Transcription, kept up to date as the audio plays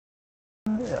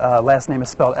Last name is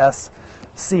spelled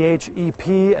S-C-H-E-P-M-A-N.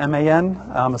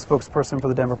 I'm a spokesperson for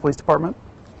the Denver Police Department.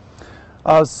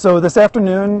 So this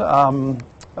afternoon,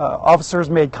 officers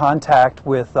made contact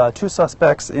with two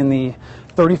suspects in the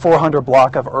 3400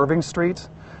 block of Irving Street.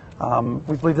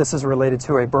 We believe this is related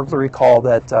to a burglary call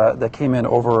that came in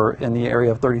over in the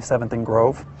area of 37th and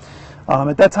Grove.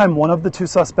 At that time, one of the two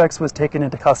suspects was taken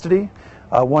into custody.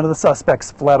 One of the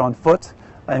suspects fled on foot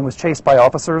and was chased by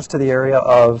officers to the area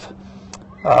of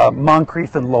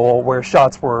Moncrief and Lowell, where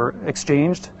shots were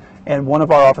exchanged, and one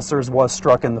of our officers was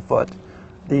struck in the foot.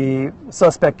 The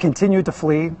suspect continued to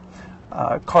flee,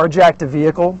 carjacked a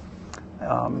vehicle.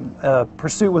 A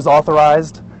pursuit was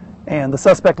authorized, and the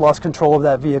suspect lost control of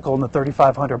that vehicle in the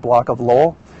 3500 block of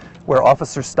Lowell, where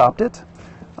officers stopped it.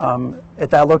 At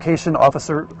that location,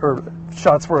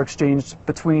 shots were exchanged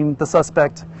between the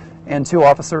suspect and two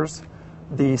officers.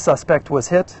 The suspect was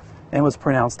hit and was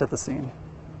pronounced at the scene.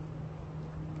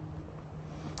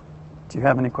 Do you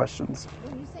have any questions?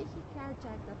 When you say he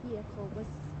carjacked the vehicle, was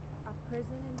a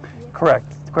person in the vehicle?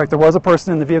 Correct. There was a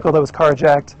person in the vehicle that was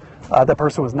carjacked. That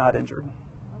person was not injured.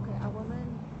 Okay, a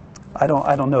woman? I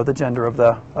don't know the gender of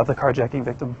the carjacking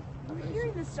victim. I'm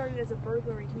hearing this started as a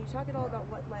burglary. Can you talk at all about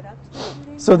what led up to the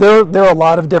shooting? So there are a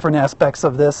lot of different aspects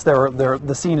of this.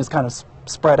 The scene is kind of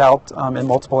spread out in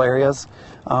multiple areas.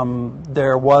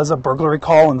 There was a burglary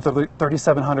call in the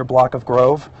 3700 block of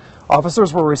Grove.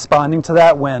 Officers were responding to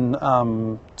that when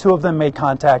two of them made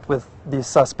contact with the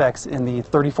suspects in the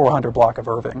 3400 block of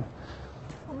Irving.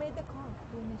 Who made the call,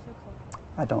 the initial call?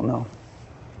 I don't know.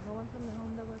 No one from the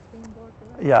home that was being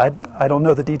burglarized? Yeah, I don't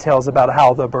know the details about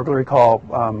how the burglary call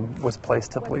was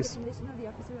placed to police. What was the condition of the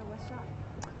officer that was shot?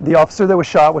 The officer that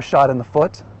was shot in the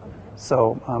foot. Okay.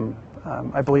 So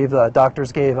I believe the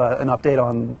doctors gave an update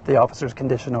on the officer's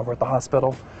condition over at the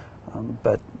hospital,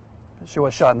 but she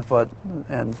was shot in the foot,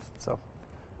 and so.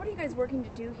 What are you guys working to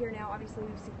do here now? Obviously,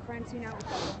 we've seen crime scene out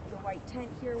with the white tent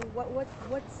here. What's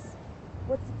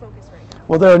the focus right now?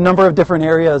 Well, there are a number of different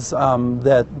areas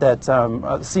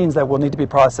scenes that will need to be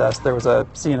processed. There was a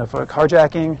scene of a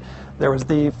carjacking. There was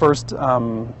the first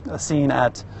scene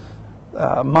at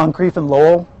Moncrief and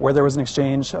Lowell, where there was an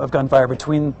exchange of gunfire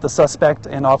between the suspect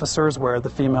and officers, where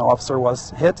the female officer was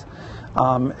hit,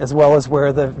 as well as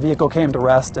where the vehicle came to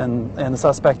rest and the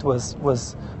suspect was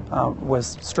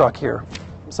struck here.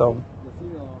 So. The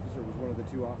female officer was one of the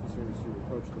two officers who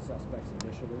approached the suspects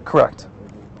initially? Correct.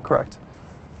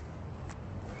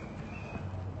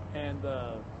 And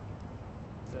the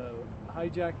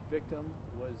hijacked victim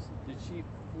did she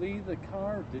flee the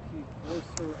car? Or did he force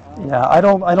her out? Yeah, I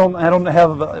don't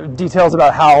have details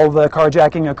about how the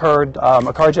carjacking occurred.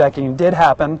 A carjacking did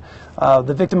happen.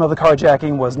 The victim of the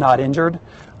carjacking was not injured,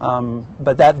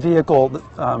 but that vehicle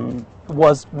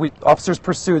officers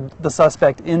pursued the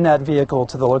suspect in that vehicle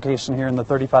to the location here in the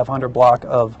 3500 block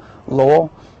of Lowell,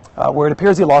 where it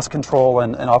appears he lost control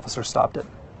and officers stopped it.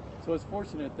 So it's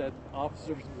fortunate that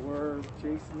officers were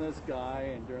chasing this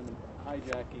guy, and during the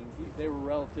hijacking, they were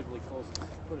relatively close to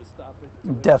put a stop to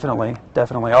it. Definitely.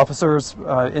 Officers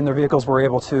in their vehicles were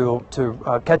able to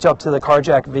catch up to the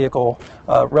carjacked vehicle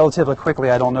relatively quickly.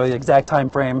 I don't know the exact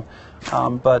time frame,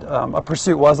 but a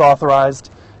pursuit was authorized.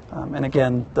 And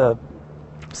again, the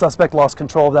suspect lost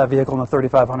control of that vehicle in the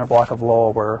 3500 block of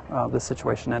Lowell, where this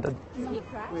situation ended. Did he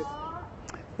crash?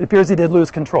 It appears he did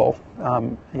lose control,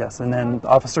 yes, and then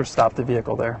officers stopped the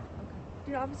vehicle there.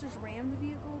 Did officers ram the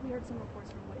vehicle? We heard some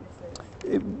reports from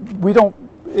witnesses.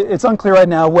 It's unclear right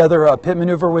now whether a pit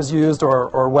maneuver was used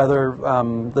or whether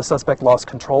the suspect lost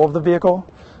control of the vehicle.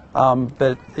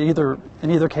 But in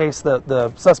either case,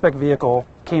 the suspect vehicle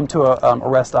came to a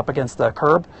rest up against the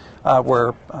curb,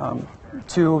 where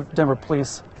two Denver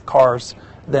police cars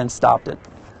then stopped it.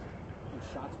 And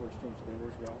shots were exchanged there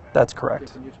as well? That's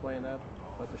correct. Can you explain that?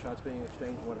 About the shots being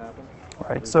exchanged, what happened?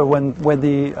 Right. So when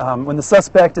the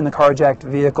suspect in the carjacked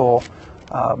vehicle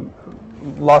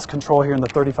lost control here in the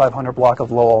 3500 block of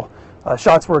Lowell,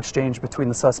 shots were exchanged between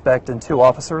the suspect and two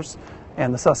officers,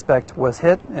 and the suspect was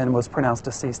hit and was pronounced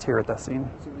deceased here at that scene.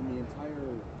 So in the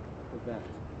entire event,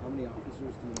 how many officers do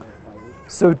you know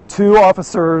fired? So two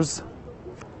officers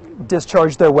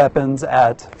discharged their weapons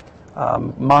at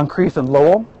Moncrief and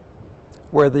Lowell,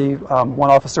 where the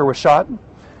one officer was shot.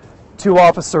 Two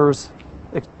officers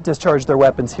discharged their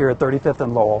weapons here at 35th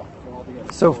and Lowell.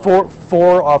 So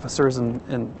four officers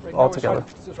in altogether.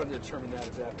 Still trying to determine that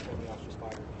exactly how many officers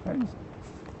fired. Right.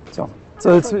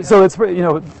 So it's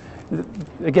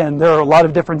again, there are a lot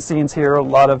of different scenes here, a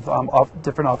lot of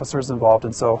different officers involved,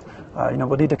 and so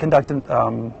we'll need to conduct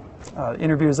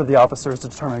interviews of the officers to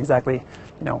determine exactly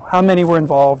how many were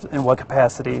involved, in what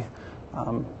capacity.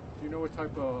 Do you know what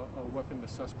type of weapon the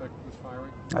suspect was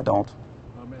firing? I don't.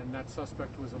 And that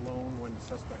suspect was alone when the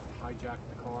suspect hijacked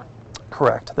the car?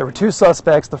 Correct. There were two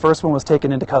suspects. The first one was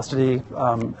taken into custody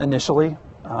initially,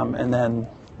 and then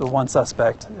the one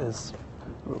suspect is...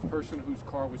 The person whose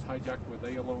car was hijacked, were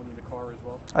they alone in the car as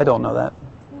well? I don't know that.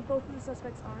 Were both of the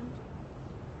suspects armed?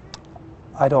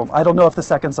 I don't know if the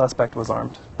second suspect was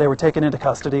armed. They were taken into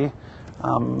custody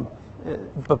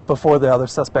but before the other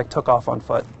suspect took off on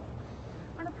foot.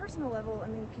 On a personal level, I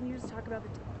mean, can you just talk about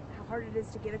how hard it is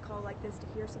to get a call like this, to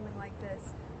hear something like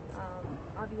this?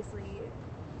 Obviously,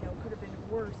 you know, it could have been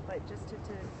worse, but just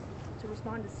to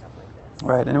respond to stuff like this.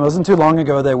 Right, and it wasn't too long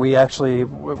ago that we actually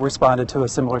responded to a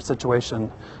similar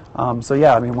situation. So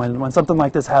yeah, I mean, when something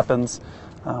like this happens,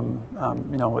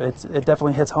 you know, it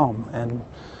definitely hits home, and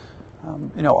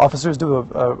you know, officers do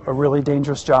a really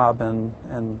dangerous job, and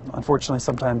unfortunately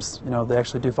sometimes, you know, they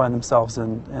actually do find themselves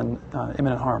in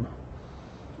imminent harm.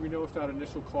 Do we know if that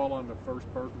initial call on the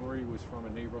first burglary was from a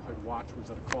neighborhood watch? Was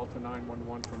it a call to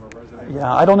 911 from a resident?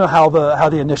 Yeah, I don't know how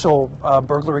the initial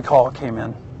burglary call came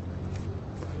in.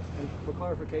 And for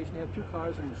clarification, you have two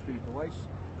cars in the street. The wife's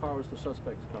car was the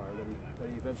suspect's car that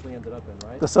he eventually ended up in,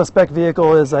 right? The suspect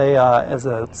vehicle is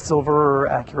a silver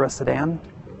Acura sedan.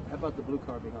 How about the blue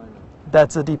car behind him?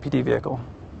 That's a DPD vehicle.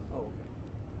 Oh,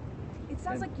 okay. It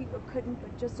sounds like you couldn't,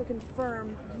 but just to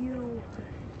confirm,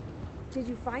 did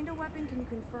you find a weapon? Can you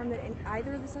confirm that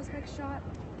either of the suspects shot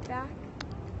back?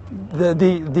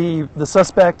 The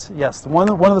suspect, yes, one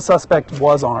of the suspects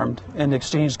was armed and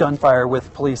exchanged gunfire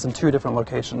with police in two different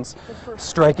locations,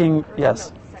 striking.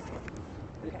 Yes. No, second.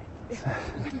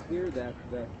 Okay. Is it clear that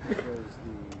it was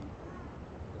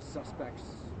the suspect's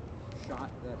shot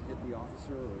that hit the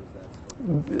officer, or is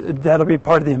that? That'll be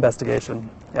part of the investigation.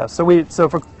 Yeah.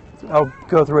 I'll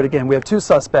go through it again. We have two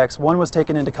suspects. One was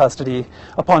taken into custody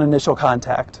upon initial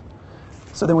contact.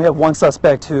 So then we have one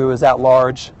suspect who is at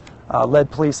large, led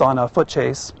police on a foot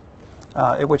chase,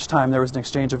 at which time there was an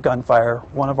exchange of gunfire.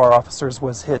 One of our officers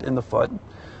was hit in the foot.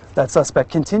 That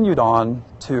suspect continued on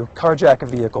to carjack a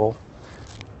vehicle.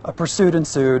 A pursuit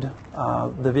ensued.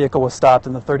 The vehicle was stopped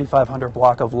in the 3500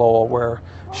 block of Lowell, where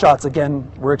shots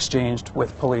again were exchanged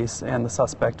with police, and the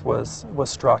suspect was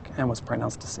struck and was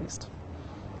pronounced deceased.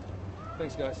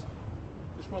 Thanks, guys.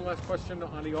 Just one last question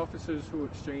on the officers who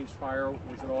exchanged fire.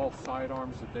 Was it all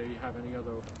sidearms? Did they have any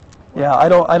other weapons? Yeah, I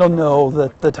don't know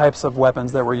the types of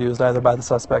weapons that were used either by the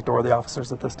suspect or the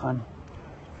officers at this time.